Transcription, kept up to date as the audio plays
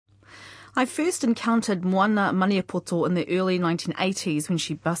I first encountered Moana Maniapoto in the early 1980s when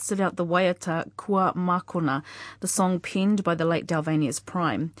she busted out the waiata Kua Makona, the song penned by the late Dalvanius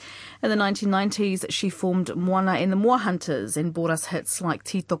Prime. In the 1990s, she formed Moana and the Moa Hunters and brought us hits like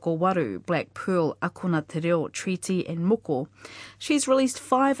Titoko Waru, Black Pearl, Akona Te Reo, Treaty and Moko. She's released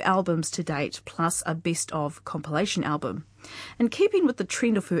 5 albums to date, plus a best-of compilation album. In keeping with the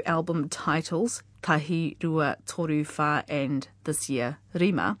trend of her album titles, Tahi, Rua, Toru, Wha and this year,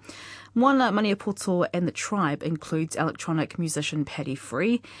 Rima, Moana Maniapoto and the Tribe includes electronic musician Paddy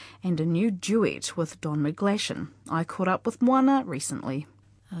and a new duet with Don McGlashan. I caught up with Moana recently.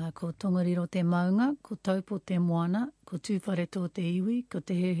 Ko tongariro te maunga, ko taupo te moana, ko tūwhare tō te iwi, ko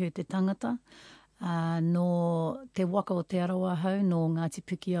te hehe te tangata, no te waka o te arawa hau, no Ngāti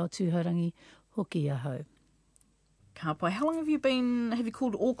Piki ao tūharangi hoki ahau. Kāpai, how long have you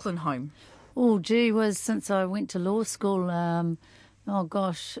called Auckland home? Oh, gee whiz, since I went to law school, in the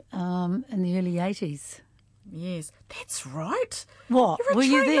early 80s. Yes, that's right. What? Were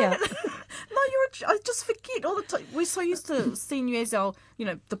you there? No, I just forget all the time. We're so used to seeing you as our,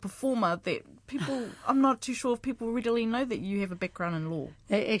 the performer that people, I'm not too sure if people readily know that you have a background in law.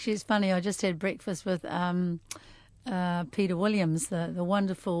 Actually, it's funny. I just had breakfast with Peter Williams, the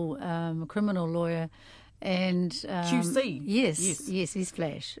wonderful criminal lawyer. And QC. Yes, he's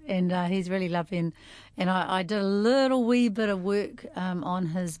flash. And he's really lovely. And I did a little wee bit of work on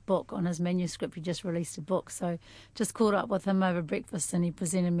his book, on his manuscript. He just released a book. So just caught up with him over breakfast and he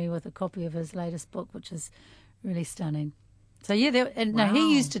presented me with a copy of his latest book, which is really stunning. So, yeah, wow.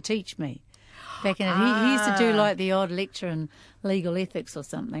 He used to teach me back in it. He used to do like the odd lecture in legal ethics or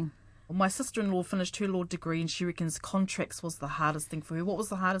something. Well, my sister-in-law finished her law degree and she reckons contracts was the hardest thing for her. What was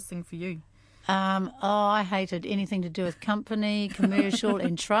the hardest thing for you? I hated anything to do with company, commercial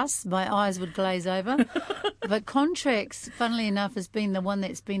and trust. My eyes would glaze over. But contracts, funnily enough, has been the one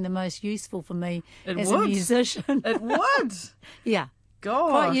that's been the most useful for me a musician. It would? Yeah.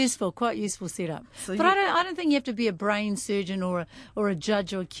 Gosh. Quite useful setup. So but I don't think you have to be a brain surgeon or a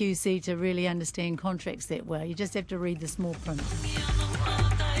judge or a QC to really understand contracts that well. You just have to read the small print.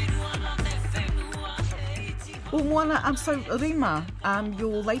 Well, Moana, so Rima,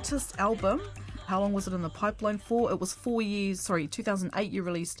 your latest album, how long was it in the pipeline for? It was 4 years, 2008 you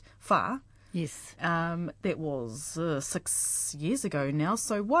released Wha. Yes. That was 6 years ago now.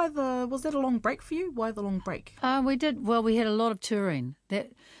 So was that a long break for you? Why the long break? We had a lot of touring.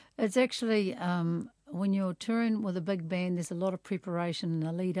 It's actually, when you're touring with a big band, there's a lot of preparation and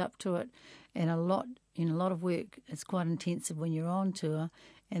a lead up to it and a lot of work. It's quite intensive when you're on tour.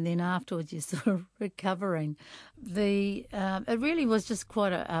 And then afterwards, you're sort of recovering. It really was just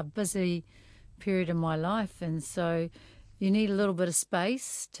quite a busy period in my life, and so you need a little bit of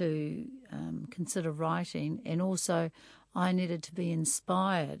space to consider writing, and also I needed to be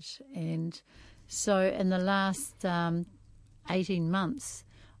inspired. And so in the last 18 months,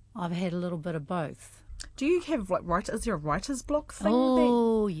 I've had a little bit of both. Do you have is there a writer's block thing?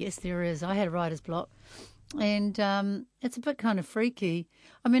 Oh, yes, there is. I had a writer's block. And it's a bit kind of freaky.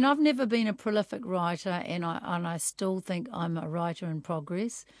 I mean, I've never been a prolific writer, and I still think I'm a writer in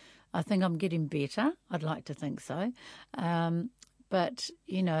progress. I think I'm getting better. I'd like to think so. But,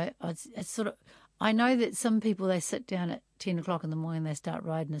 it's sort of, I know that some people, they sit down at 10 o'clock in the morning and they start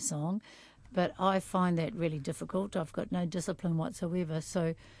writing a song, but I find that really difficult. I've got no discipline whatsoever,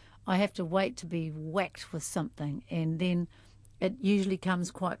 so I have to wait to be whacked with something, and then it usually comes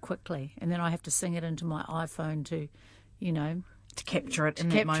quite quickly, and then I have to sing it into my iPhone to capture it in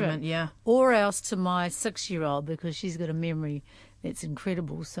that moment, yeah. Or else to my 6-year-old, because she's got a memory that's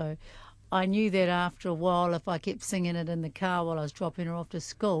incredible. So I knew that after a while, if I kept singing it in the car while I was dropping her off to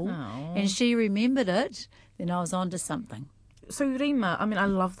school, and she remembered it, then I was onto something. So Rima, I mean, I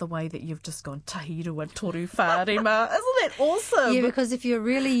love the way that you've just gone tahi rua toru wha Rima. Isn't that awesome? Yeah, because if you're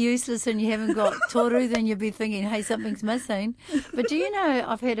really useless and you haven't got toru, then you'll be thinking, hey, something's missing. But do you know,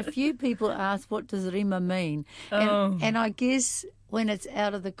 I've had a few people ask, what does Rima mean? And I guess when it's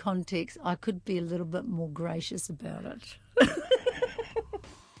out of the context, I could be a little bit more gracious about it.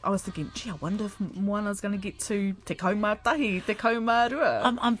 I was thinking, gee, I wonder if Moana's going to get to te kaumā tahi, te kaumā rua.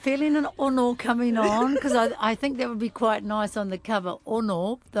 I'm feeling an ono coming on, because I think that would be quite nice on the cover,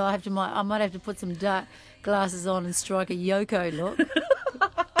 ono, though I might have to put some dark glasses on and strike a Yoko look.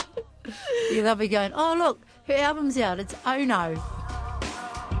 Yeah, they'll be going, oh, look, her album's out, it's Ono.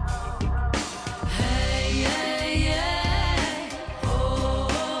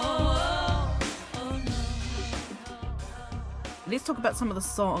 Let's talk about some of the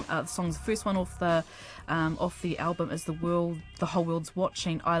songs. The first one off the album is The Whole World's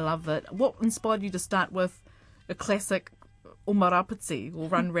Watching. I love it. What inspired you to start with a classic Omarapiti or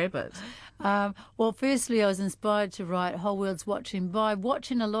Run Rabbit? Well, firstly, I was inspired to write Whole World's Watching by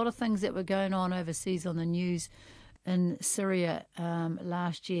watching a lot of things that were going on overseas on the news in Syria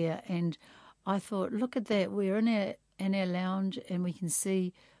last year, and I thought, look at that, we're in our lounge and we can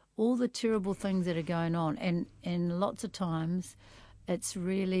see all the terrible things that are going on, and lots of times it's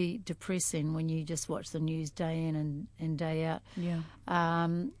really depressing when you just watch the news day in and day out. Yeah.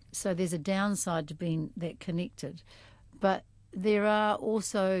 So there's a downside to being that connected, but there are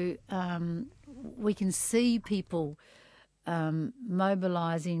also we can see people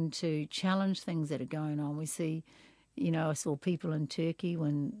mobilising to challenge things that are going on. We see, I saw people in Turkey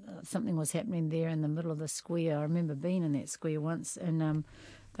when something was happening there in the middle of the square. I remember being in that square once, and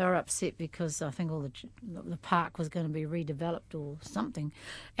they were upset because I think all the park was going to be redeveloped or something.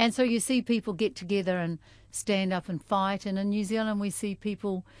 And so you see people get together and stand up and fight. And in New Zealand we see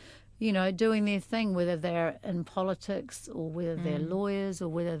people, doing their thing, whether they're in politics or whether they're lawyers or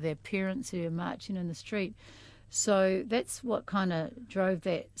whether they're parents who are marching in the street. So that's what kind of drove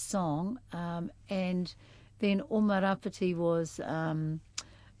that song. And then Omarapiti was...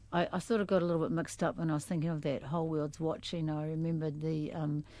 I sort of got a little bit mixed up when I was thinking of that Whole World's Watching. I remembered the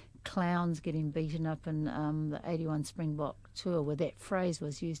clowns getting beaten up in the 81 Springbok tour, where that phrase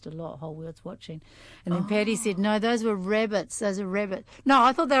was used a lot, Whole World's Watching. And then Paddy said, no, those were rabbits. Those are rabbits. No,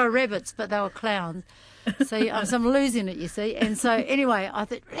 I thought they were rabbits, but they were clowns. So I'm losing it, you see. And so anyway, I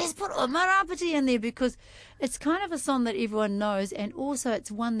thought, let's put Omarapiti in there because it's kind of a song that everyone knows, and also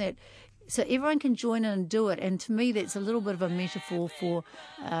it's one that... So everyone can join in and do it, and to me that's a little bit of a metaphor for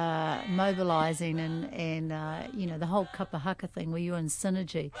mobilising and the whole kapahaka thing where you're in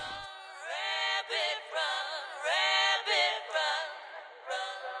synergy.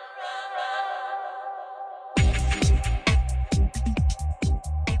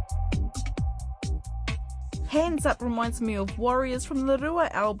 Hands Up reminds me of Warriors from the Rua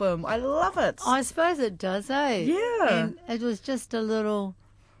album. I love it. I suppose it does, eh? Yeah. And it was just a little...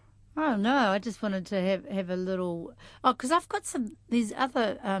 I don't know. I just wanted to have a little... Oh, because I've got these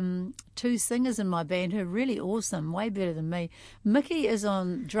other two singers in my band who are really awesome, way better than me. Mickey is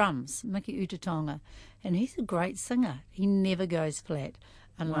on drums, Mickey Utatonga, and he's a great singer. He never goes flat,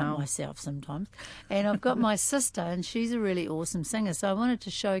 unlike myself sometimes. And I've got my sister, and she's a really awesome singer, so I wanted to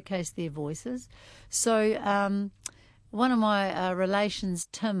showcase their voices. So one of my relations,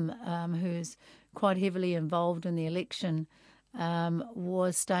 Tim, who's quite heavily involved in the election,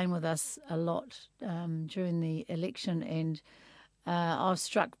 was staying with us a lot during the election, and I was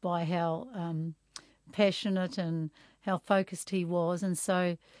struck by how passionate and how focused he was, and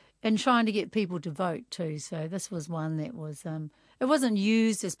so and trying to get people to vote too. So this was one that was it wasn't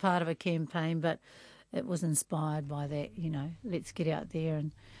used as part of a campaign, but it was inspired by that. Let's get out there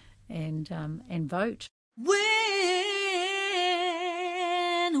and vote. When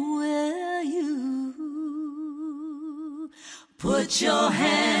will you put your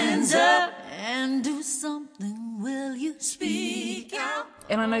hands up and do something? Will you speak out?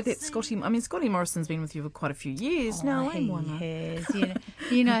 And I know that Scotty Morrison's been with you for quite a few years now. He has.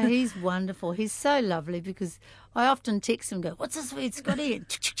 He's wonderful. He's so lovely because I often text him and go, what's this weird, Scotty? And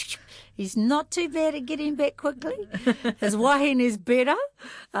he's not too bad at getting back quickly. His wahine is better.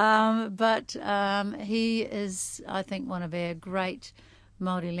 But he is, I think, one of our great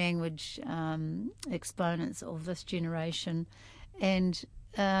Māori language exponents of this generation, and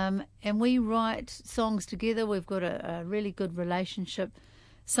we write songs together. We've got a really good relationship.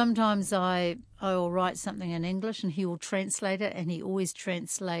 Sometimes I will write something in English and he will translate it, and he always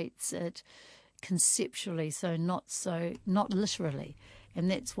translates it conceptually, so not literally, and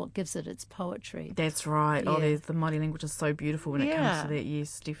that's what gives it its poetry. That's right. Yeah. The Māori language is so beautiful when it comes to that.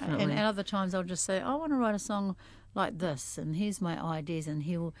 Yes, definitely. And other times I'll just say, I want to write a song like this, and here's my ideas, and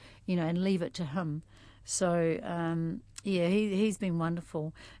he'll, and leave it to him. So, he's been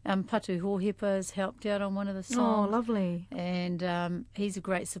wonderful. Patu Hohepa has helped out on one of the songs. Oh, lovely. And he's a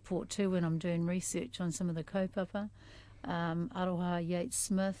great support too when I'm doing research on some of the kaupapa. Aroha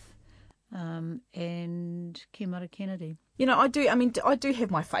Yates-Smith and Kimara Kennedy. I do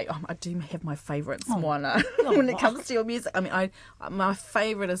have my favourites, Moana, when it comes to your music. My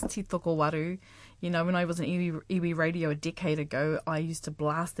favourite is Titoko Waru. When I was on iwi radio a decade ago, I used to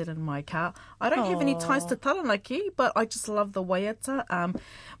blast it in my car. I don't have any ties to Taranaki, but I just love the waiata.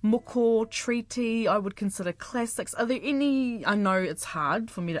 Moko, Treaty, I would consider classics. Are there any, I know it's hard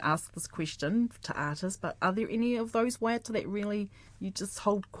for me to ask this question to artists, but are there any of those waiata that really you just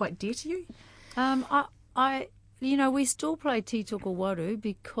hold quite dear to you? you know, we still play Titoko Waru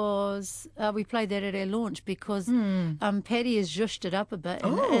because we played that at our launch because Paddy has zhushed it up a bit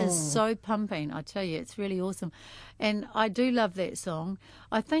and it is so pumping. I tell you, it's really awesome. And I do love that song.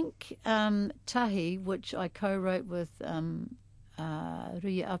 I think Tahi, which I co-wrote with Ruia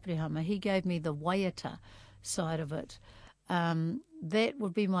Aprehama, he gave me the waiata side of it. That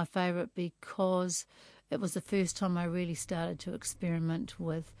would be my favourite because it was the first time I really started to experiment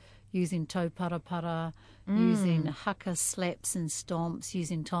with using tauparapara, using haka slaps and stomps,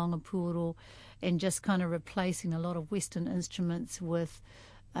 using taonga puro, and just kind of replacing a lot of Western instruments with,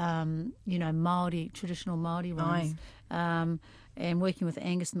 you know, Māori, traditional Māori ones, and working with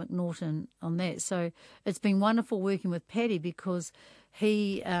Angus McNaughton on that. So it's been wonderful working with Paddy because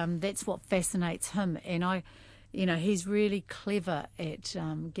he, that's what fascinates him. And you know, he's really clever at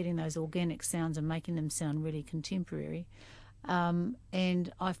getting those organic sounds and making them sound really contemporary.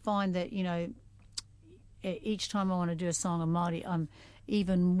 And I find that, you know, each time I want to do a song of Māori, I'm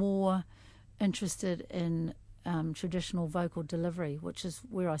even more interested in traditional vocal delivery, which is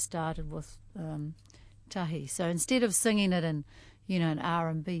where I started with Tahi. So instead of singing it in, you know, an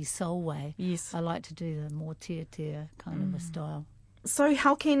R&B soul way, I like to do the more tia kind of a style. So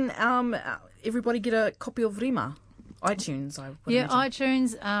how can everybody get a copy of Rima? iTunes, I would imagine.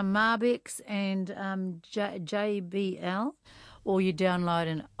 iTunes, Marbex and JBL, or you download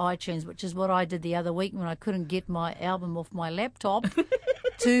in iTunes, which is what I did the other week when I couldn't get my album off my laptop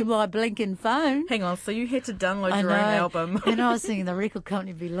to my blinking phone. Hang on, so you had to download your own album. And I was thinking the record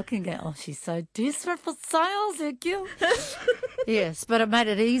company would be looking at, oh, she's so desperate for sales, you. Yes, but it made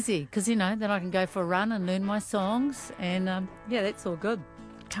it easy because, you know, then I can go for a run and learn my songs. And, yeah, that's all good.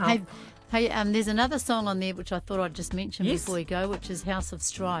 Hey, there's another song on there which I thought I'd just mention before we go, which is House of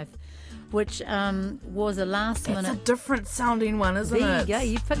Strife, which was a last-minute... It's a different sounding one, isn't it? There you go,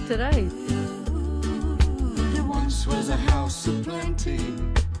 you picked it, eh? There once was a house of plenty.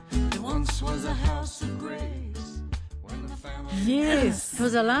 There once was a house of grace. When the family... Yes. It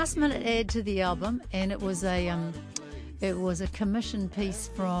was a last-minute add to the album, and it was a commission piece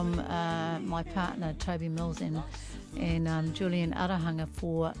from my partner, Toby Mills, and Julian Arahanga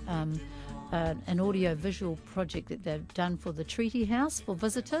for an audio-visual project that they've done for the Treaty House for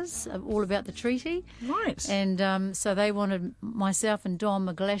visitors, all about the treaty. Right. And so they wanted myself and Don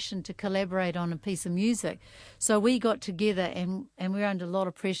McGlashan to collaborate on a piece of music. So we got together and we were under a lot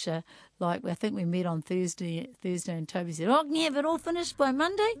of pressure. Like, I think we met on Thursday and Toby said, oh, can you have it all finished by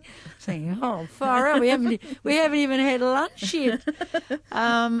Monday? Thinking, oh, far out, we haven't even had lunch yet.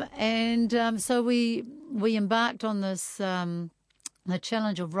 So we embarked on this the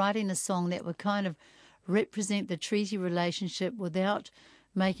challenge of writing a song that would kind of represent the treaty relationship without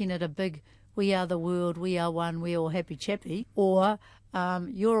making it a big, we are the world, we are one, we all happy chappy, or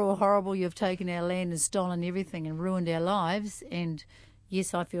you're all horrible, you've taken our land and stolen everything and ruined our lives. And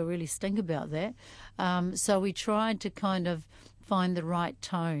yes, I feel really stink about that. So we tried to kind of find the right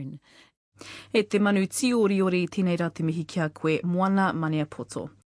tone. E te manu ti ori tēnei rā te mihi kia koe, Moana Maniapoto.